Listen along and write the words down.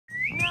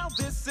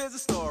this is a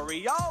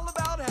story all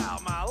about how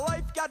my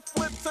life got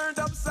flipped, turned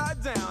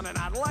upside down, and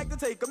I'd like to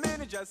take a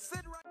minute, just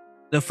sit right.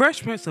 The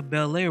Fresh Prince of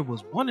Bel-Air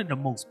was one of the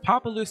most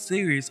popular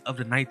series of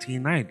the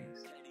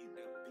 1990s.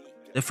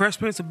 The Fresh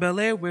Prince of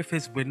Bel-Air, with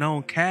its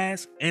renowned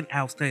cast and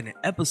outstanding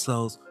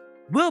episodes,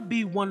 will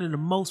be one of the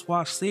most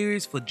watched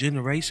series for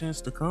generations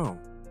to come.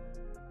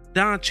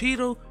 Don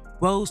Cheadle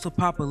rose to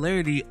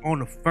popularity on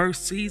the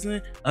first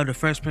season of The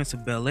Fresh Prince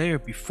of Bel-Air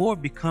before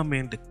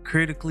becoming the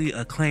critically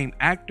acclaimed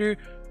actor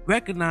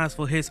recognized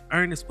for his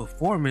earnest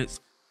performance,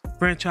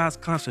 franchise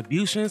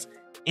contributions,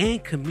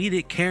 and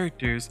comedic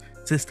characters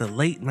since the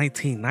late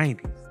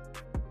 1990s.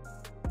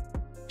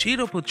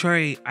 Cheadle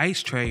portrayed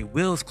Ice Tray,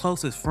 Will's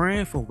closest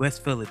friend from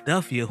West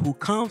Philadelphia, who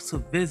comes to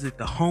visit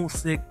the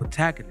homesick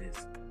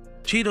protagonist.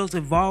 Cheadle's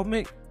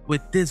involvement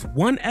with this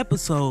one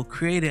episode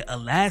created a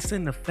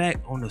lasting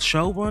effect on the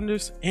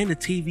showrunners and the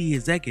TV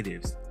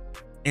executives.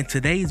 In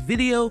today's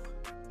video,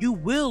 you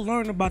will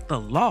learn about the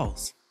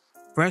Lost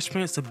Fresh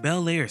Prince of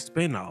Bel-Air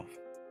spinoff.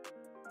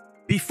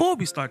 Before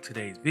we start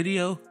today's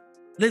video,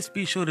 let's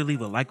be sure to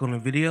leave a like on the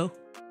video,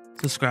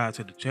 subscribe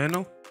to the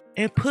channel,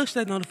 and push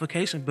that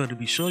notification bell to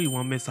be sure you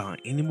won't miss out on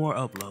any more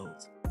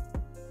uploads.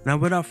 Now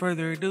without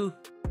further ado,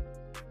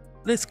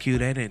 let's cue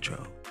that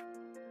intro.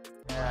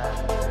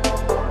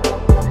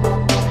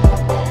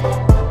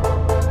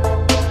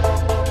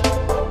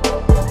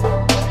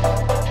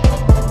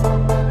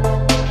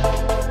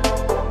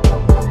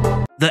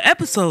 The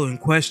episode in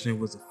question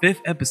was the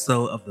 5th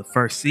episode of the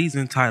first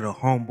season, titled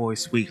Homeboy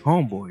Sweet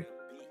Homeboy.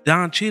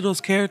 Don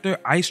Cheadle's character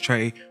Ice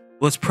Tray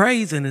was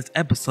praised in this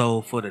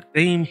episode for the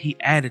theme he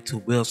added to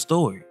Will's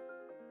story.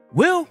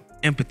 Will,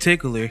 in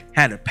particular,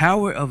 had the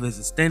power of his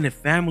extended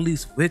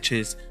family's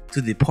wishes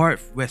to depart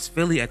West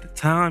Philly at the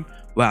time,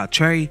 while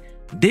Tray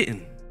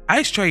didn't.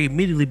 Ice Tray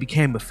immediately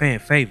became a fan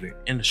favorite,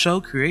 and the show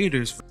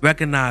creators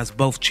recognized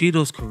both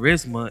Cheadle's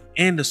charisma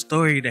and the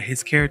story that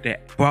his character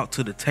brought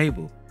to the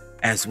table,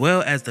 as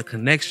well as the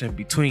connection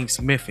between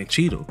Smith and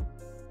Cheadle.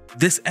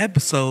 This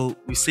episode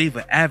received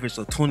an average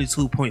of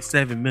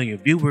 22.7 million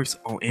viewers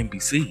on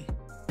NBC.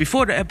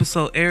 Before the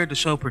episode aired, the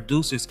show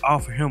producers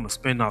offered him a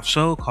spin-off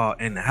show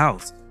called In the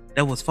House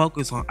that was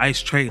focused on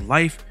Ice Tray's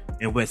life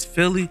in West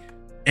Philly,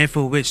 and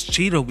for which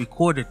Cheadle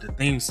recorded the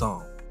theme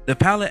song. The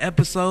pilot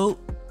episode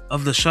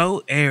of the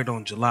show aired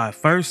on July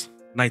 1st,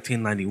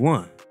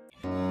 1991.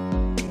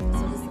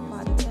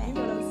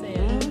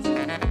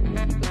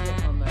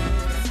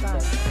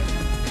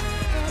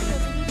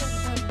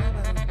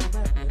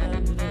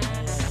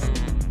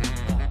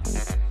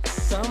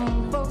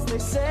 They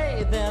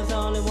say there's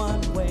only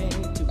one way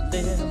to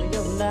live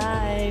your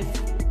life.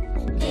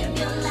 Live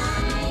your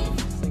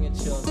life. Sing it,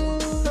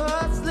 children.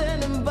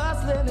 Hustling and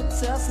bustling and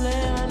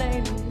tussling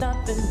ain't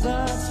nothing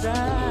but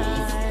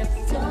strife.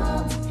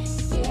 Don't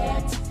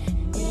get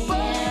in.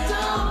 But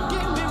don't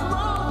get me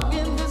wrong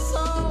in this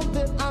song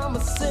that I'm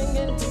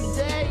singing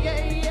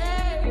today.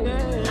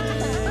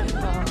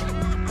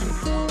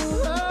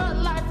 Her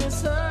life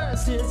is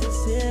hers, his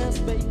is his,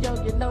 but yo,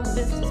 you know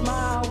this is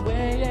my way.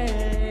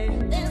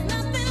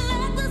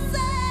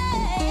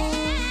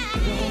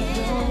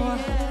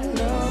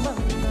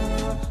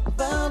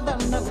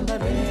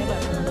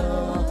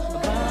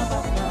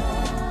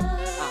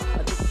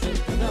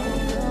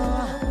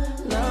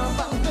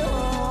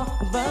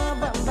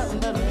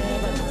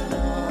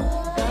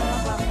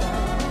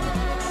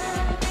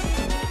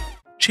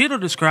 Cheadle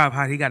described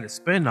how he got his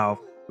spinoff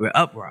with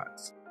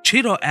Uprise.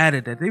 Cheadle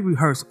added that they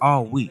rehearsed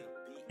all week,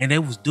 and they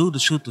was due to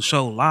shoot the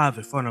show live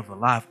in front of a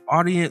live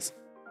audience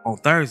on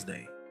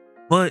Thursday,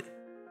 but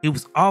he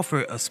was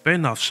offered a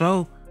spinoff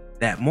show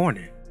that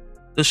morning.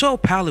 The show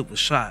pilot was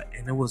shot,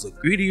 and it was a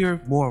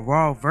grittier, more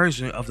raw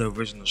version of the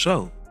original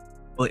show,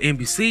 but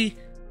NBC,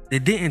 they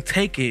didn't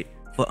take it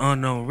for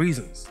unknown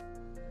reasons.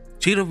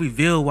 Cheadle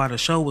revealed why the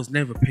show was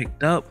never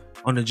picked up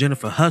on the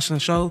Jennifer Hudson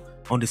show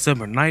on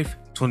December 9th,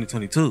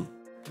 2022.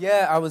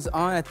 Yeah, I was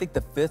on, I think,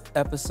 the 5th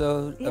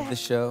episode of the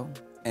show,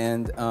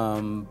 and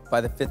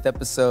by the 5th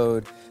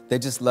episode, they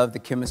just loved the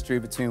chemistry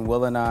between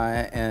Will and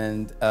I,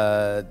 and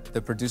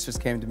the producers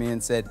came to me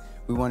and said,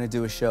 we want to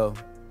do a show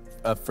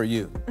for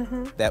you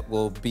that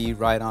will be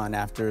right on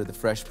after The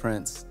Fresh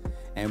Prince.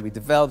 And we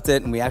developed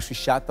it, and we actually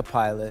shot the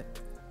pilot.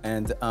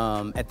 And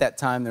at that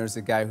time, there was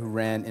a guy who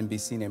ran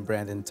NBC named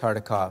Brandon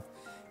Tartikoff,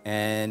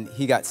 and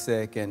he got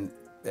sick and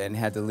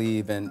had to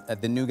leave, and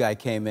the new guy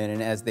came in,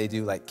 and as they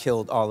do, like,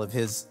 killed all of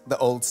the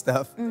old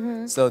stuff.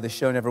 So the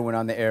show never went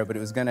on the air, but it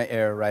was gonna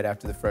air right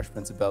after The Fresh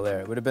Prince of Bel-Air.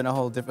 It would have been a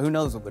whole different, who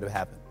knows what would have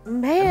happened.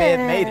 Man. I may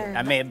have made it.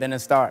 I may have been a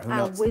star, who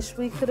knows? I wish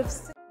we could have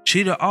seen.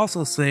 Cheadle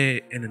also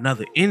said in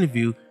another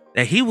interview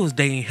that he was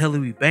dating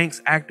Hillary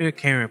Banks actor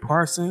Karen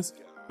Parsons,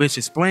 which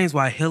explains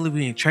why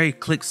Hillary and Trey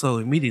clicked so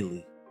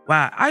immediately.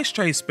 While Ice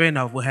Tray's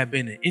spinoff would have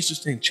been an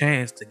interesting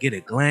chance to get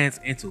a glance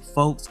into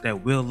folks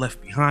that Will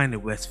left behind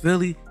in West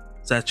Philly,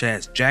 such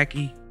as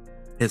Jackie,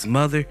 his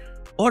mother,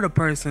 or the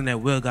person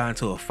that Will got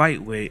into a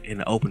fight with in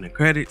the opening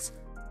credits,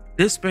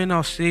 this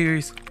spinoff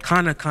series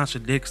kinda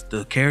contradicts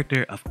the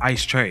character of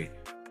Ice Tray.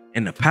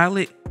 In the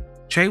pilot,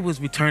 Trey was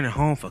returning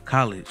home for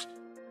college,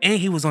 and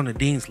he was on the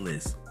Dean's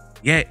list.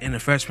 Yet in The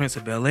Fresh Prince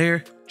of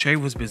Bel-Air, Trey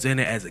was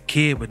presented as a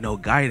kid with no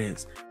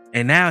guidance,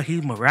 and now he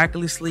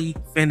miraculously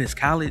finished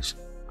college.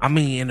 I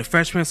mean, in The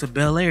Fresh Prince of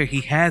Bel-Air,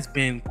 he has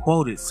been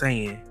quoted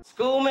saying,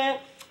 "School, man,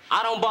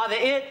 I don't bother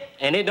it,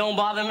 and it don't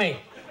bother me."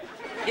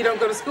 You don't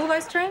go to school,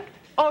 Ice Trey?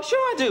 Oh, sure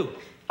I do.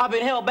 I've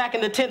been held back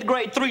in the 10th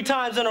grade 3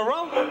 times in a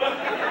row.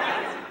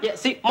 Yeah,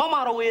 see, my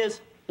motto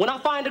is, when I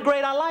find a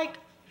grade I like,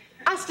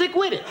 I stick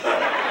with it.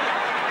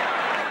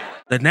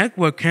 The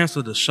network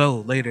canceled the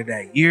show later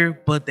that year,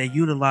 but they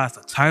utilized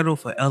the title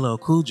for LL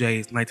Cool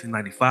J's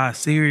 1995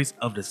 series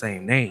of the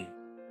same name.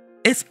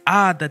 It's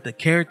odd that the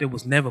character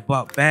was never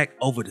brought back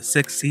over the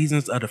 6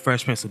 seasons of The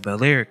Fresh Prince of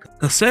Bel-Air,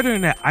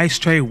 considering that Ice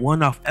Trey's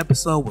one-off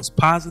episode was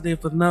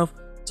positive enough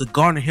to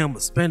garner him a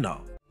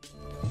spinoff.